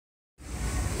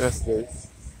Yes, guys.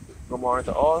 Good morning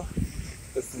to all.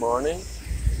 This morning,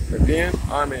 again,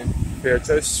 I'm in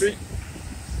Fairchild Street,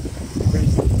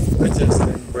 which is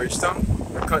in Bridgetown,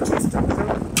 the country's capital.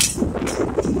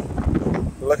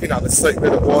 Looking at the site where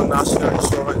the old National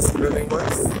Insurance Building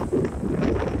was.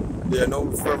 They are now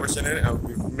refurbishing it and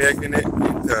we're making it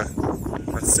into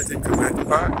a city community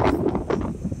park.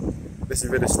 This is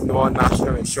where the new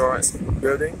National Insurance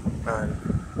Building and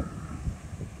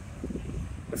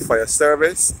the fire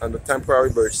service and the temporary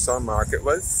Bridgetown market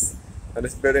was. And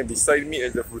this building beside me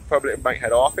is the Republic Bank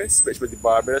head office, which was the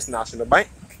Barbados National Bank.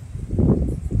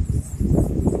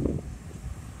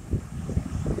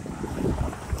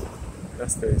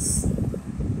 That's this.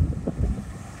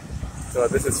 So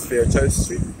this is Fairchild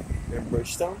Street in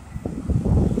Bridgetown.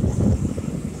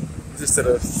 This is to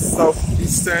the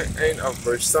southeastern end of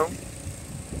Bridgetown.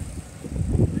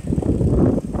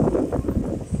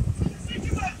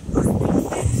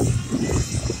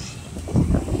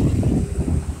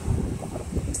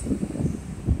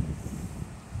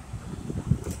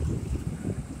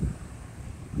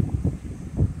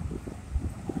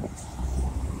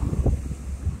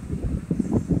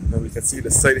 And we can see the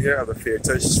site here of the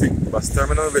Fairchild Street bus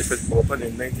terminal, which was opened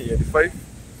in 1985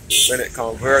 when it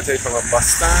converted from a bus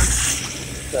stand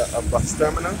to a bus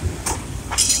terminal.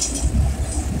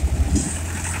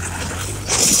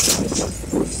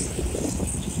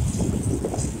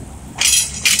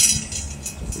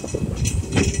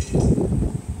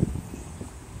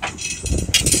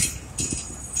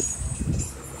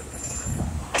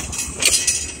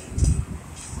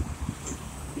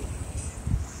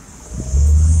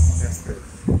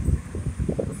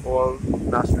 Old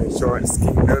National Insurance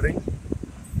Scheme building,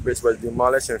 which was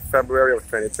demolished in February of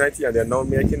 2020, and they're now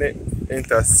making it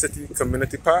into a city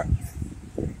community park.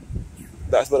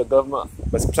 That's what the government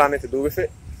was planning to do with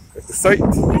it, with the site.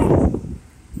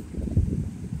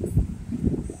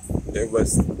 It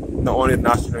was not only the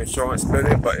National Insurance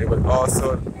Building, but it was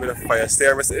also where the fire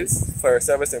service is. Fire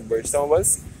service in Bridgetown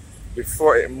was,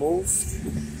 before it moved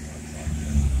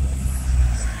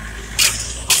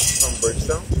from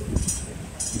Bridgetown.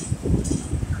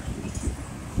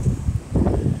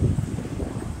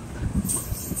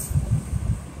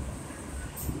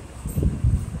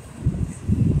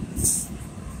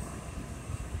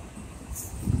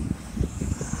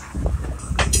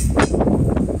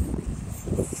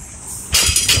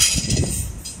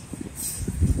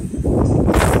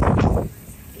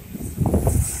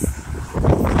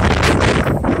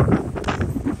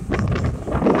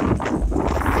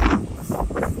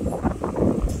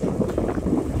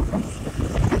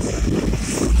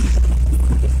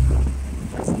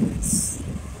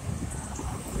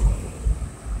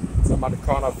 I'm at the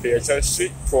corner of Fairchild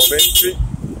Street, Province Street,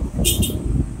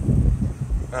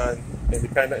 and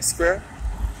Independence Square.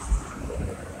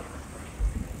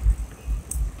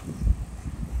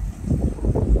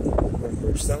 And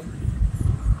Bridgetown.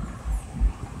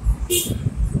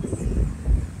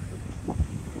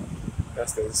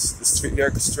 That's the street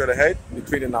there, straight ahead,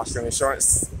 between the National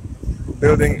Insurance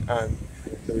Building and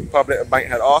the Republic Bank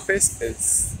head office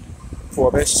is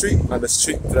Province Street, and the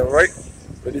street to the right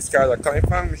where these cars are coming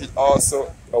from, which is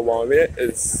also a one-way,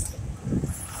 is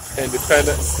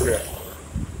Independence Square.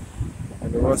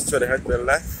 And the road straight ahead to the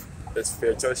left is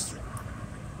Fairchild Street.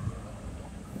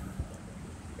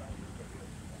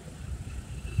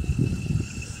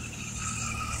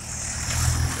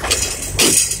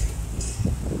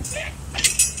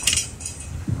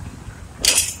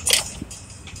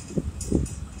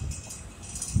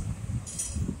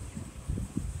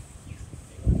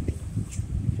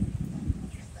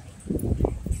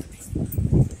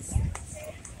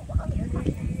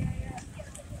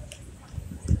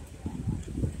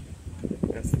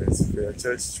 That's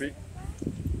Fairchild Street.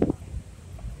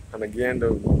 And again, the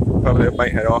Republic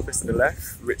Bank head office to the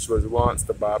left, which was once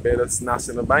the Barbados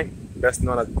National Bank, best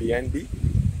known as BNB.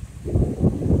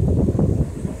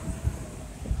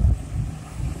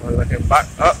 And looking back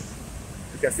up,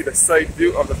 you can see the side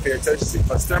view of the Fairchild Street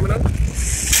bus terminal.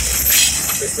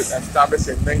 This was established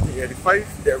in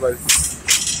 1985. There was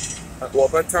an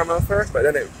open terminal first, but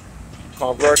then it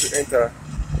converted into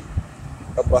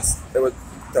a bus. It was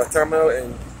the terminal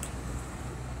in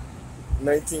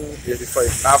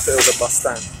 1985, after it was a bus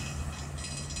stand.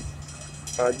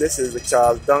 This is the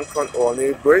Charles Duncan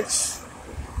O'Neill Bridge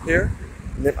here,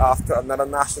 named after another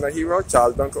national hero,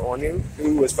 Charles Duncan O'Neill,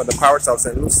 who was from the parish of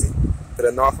St. Lucie to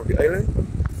the north of the island.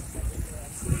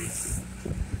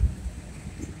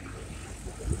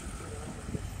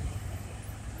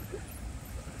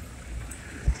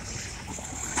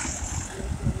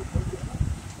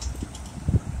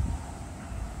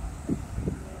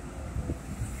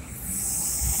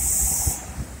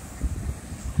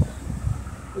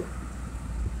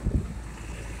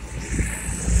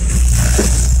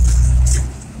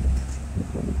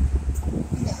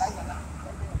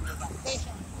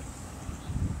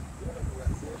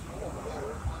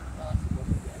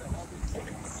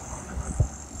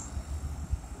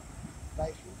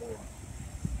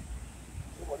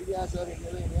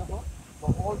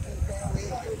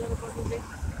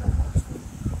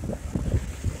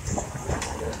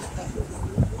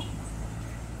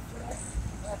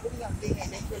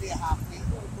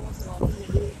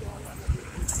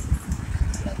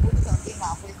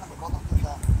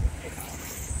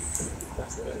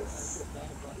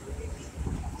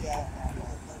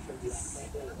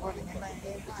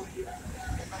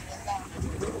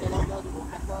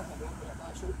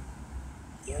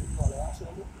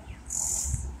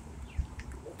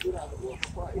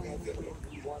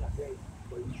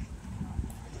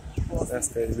 That's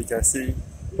good. We can see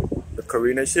the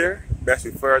coronage here, best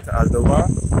referred to as the WA.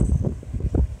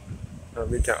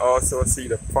 And we can also see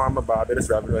the former Barbados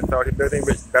Revenue Authority building,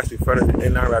 which best referred to the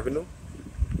Inland Revenue.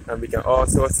 And we can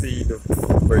also see the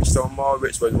Bridgetown Mall,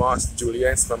 which was once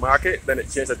Julien's Supermarket, then it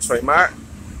changed to Trimart,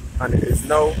 and it is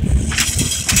now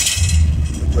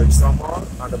the Bridgetown Mall,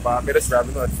 and the Barbados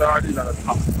Revenue Authority is on the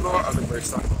top floor of the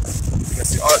Bridgetown Mall. You can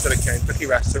see also the Kentucky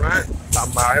restaurant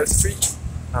on Fairchild Street,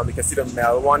 and we can see the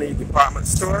Melwani department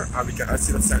store, and we can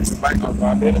see the Central Bank of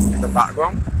Barbados in the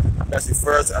background. That's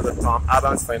referred to as the Tom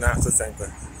Adams Financial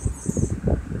Center.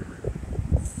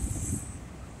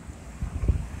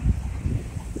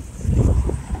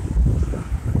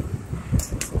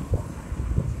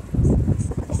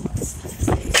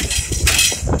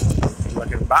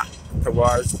 Looking back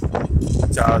towards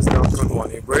Charles Duncan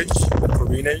Bridge, the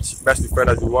coronage, best referred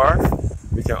as the wharf.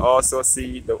 We can also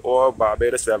see the old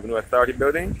Barbados Revenue Authority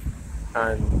building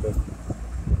and the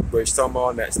Bridgetown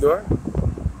Mall next door,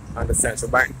 and the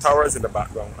Central Bank towers in the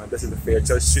background. And this is the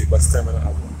Fairchild Street bus terminal as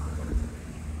well.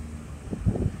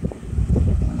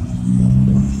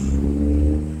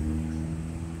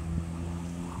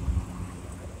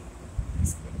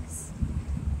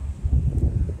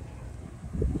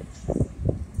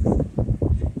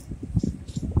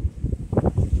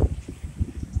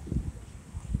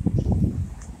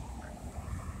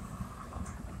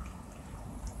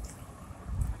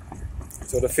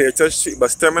 So the Fairchild Street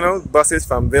bus terminal, buses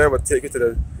from there will take you to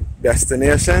the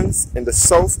destinations in the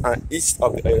south and east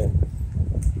of the island.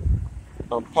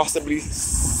 And possibly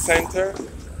center,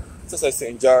 such as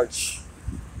St. George,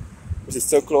 which is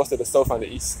still close to the south and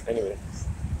the east anyway.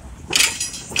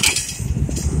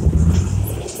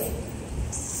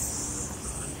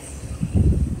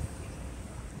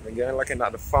 Again, looking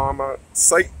at the former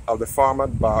site of the former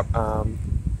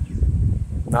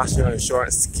National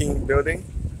Insurance Scheme building,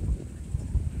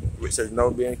 which is now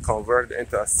being converted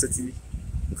into a city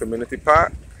community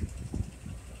park.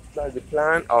 That is the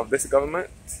plan of this government,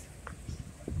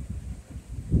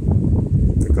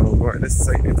 to convert this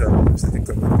site into a city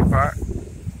community park.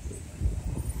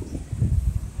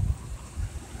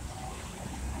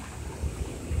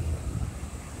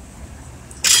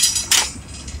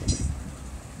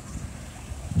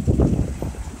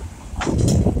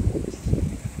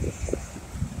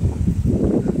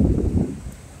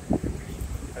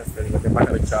 Looking back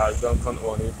at the Charles Duncan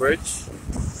Bridge,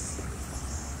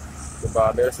 the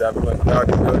Barbados Revenue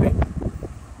Authority building,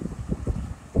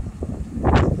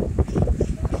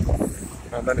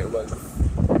 and then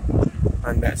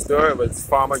and next door it was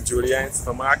former Julien's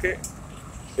Supermarket.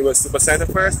 It was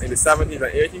Supercenter first in the 70s and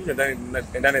 80s, and then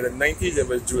in the 90s it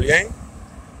was Julien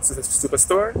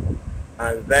Superstore,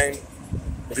 and then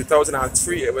in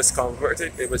 2003 it was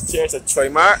converted, it was changed to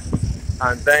Trimart,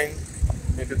 and then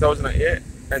in 2008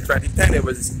 and 2010 it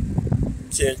was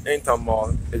changed into a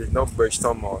mall. It is now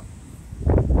Bridgetown Mall.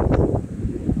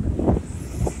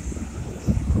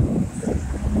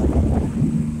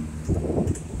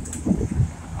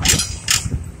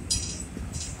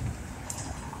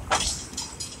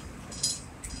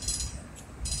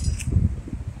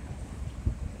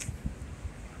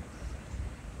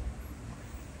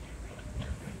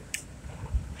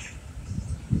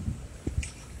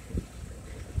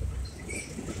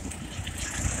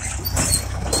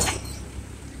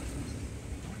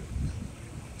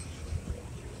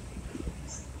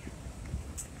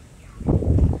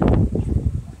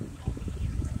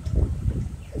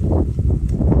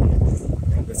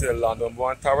 The London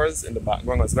Born Towers in the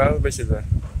background as well, which is a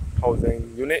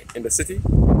housing unit in the city.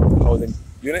 Housing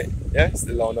unit, yes,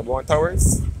 the London Born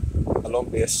Towers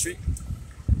along Bay Street.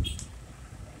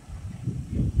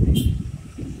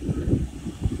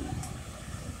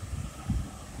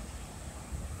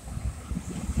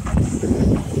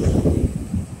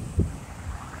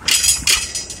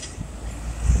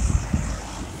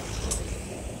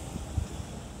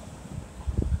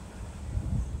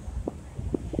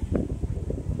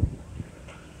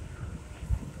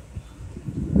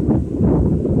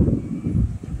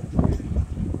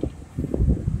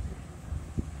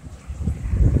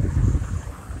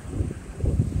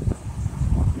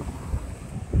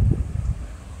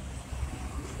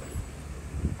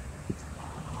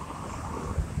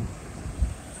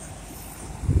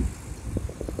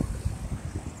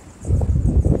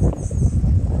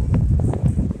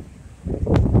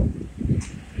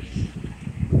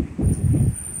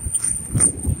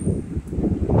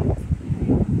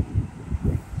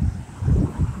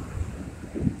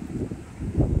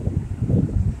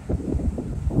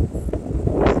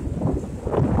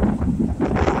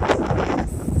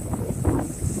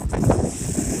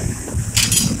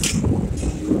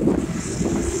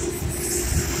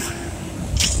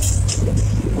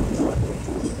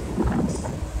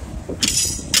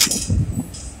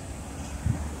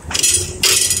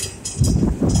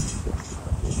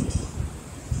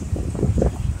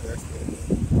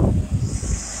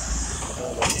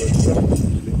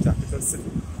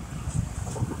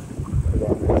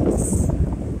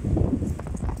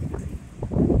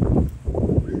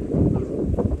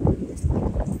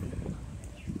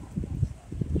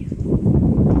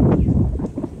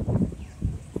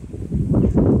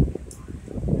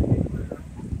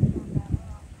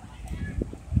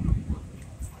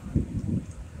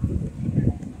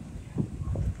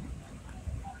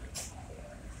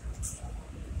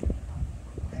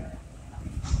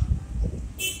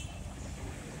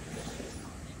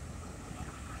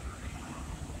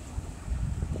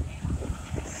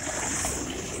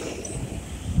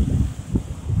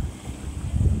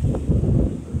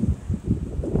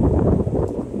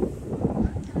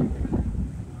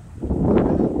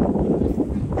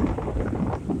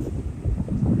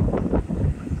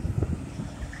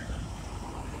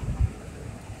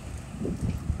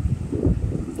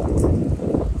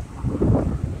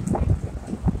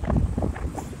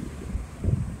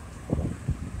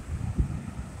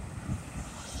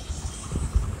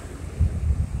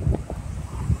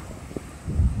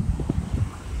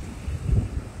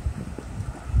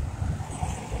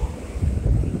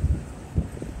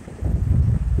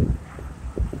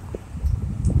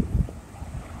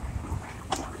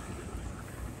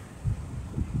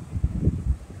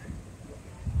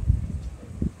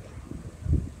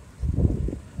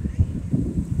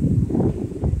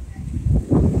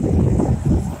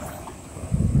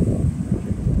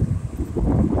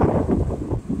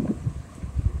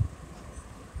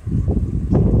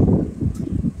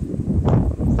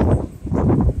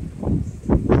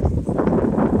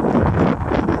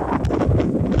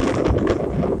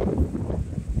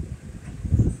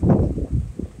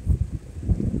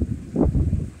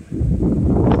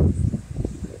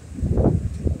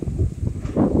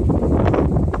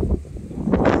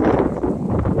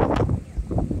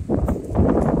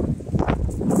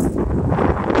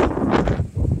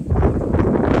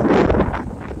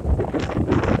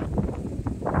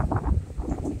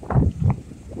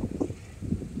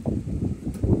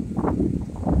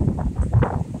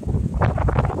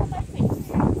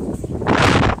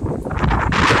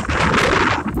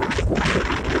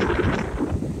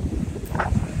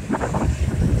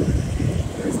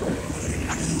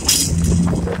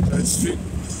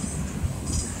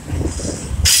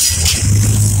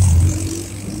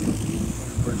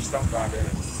 Bridgetown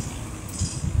Barbados.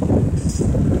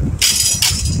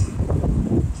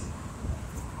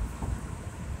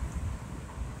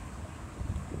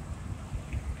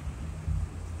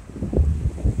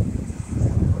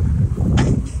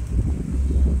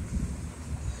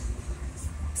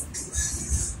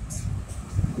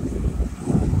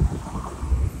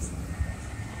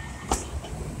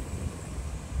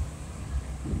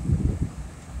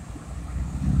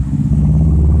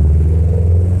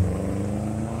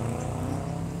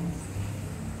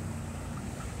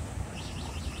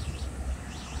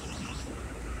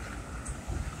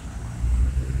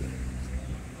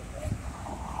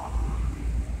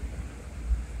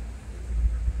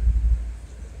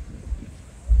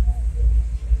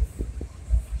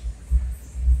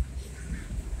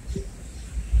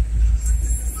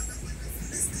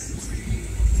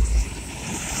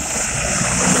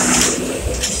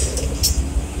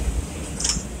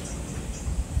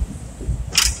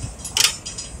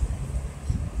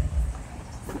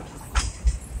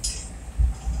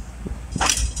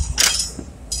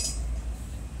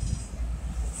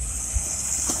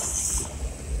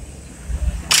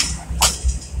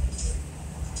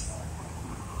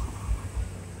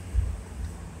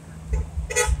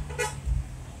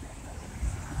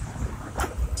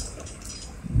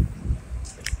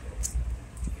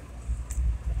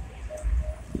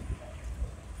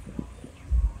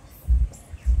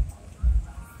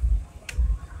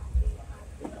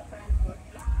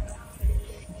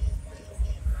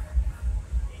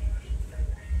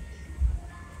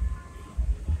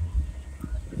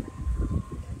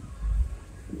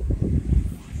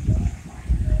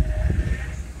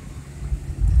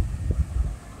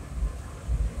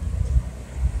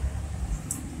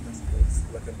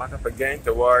 Looking back up again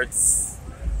towards,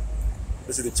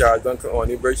 this is the Charles Duncan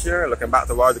Only Bridge here, looking back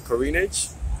towards the Corinage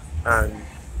and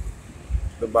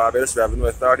the Barbados Revenue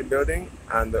Authority building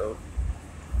and the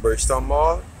Bridgetown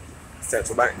Mall,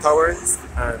 Central Bank Towers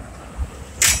and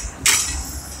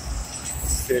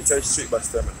Fairchild Street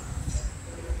Bus Terminal.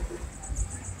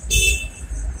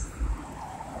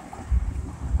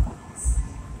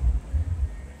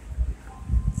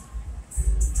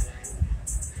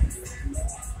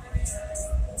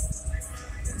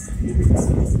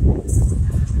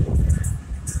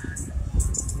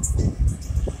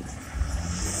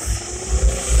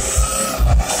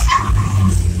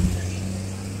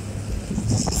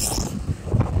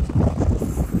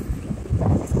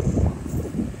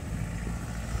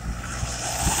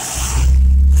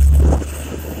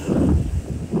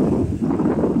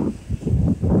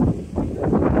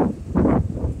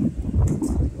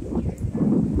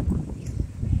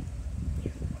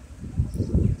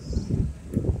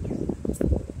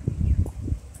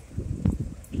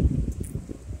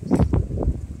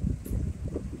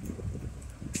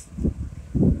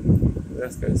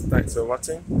 Yes guys, thanks for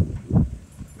watching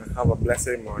and have a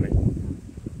blessed morning.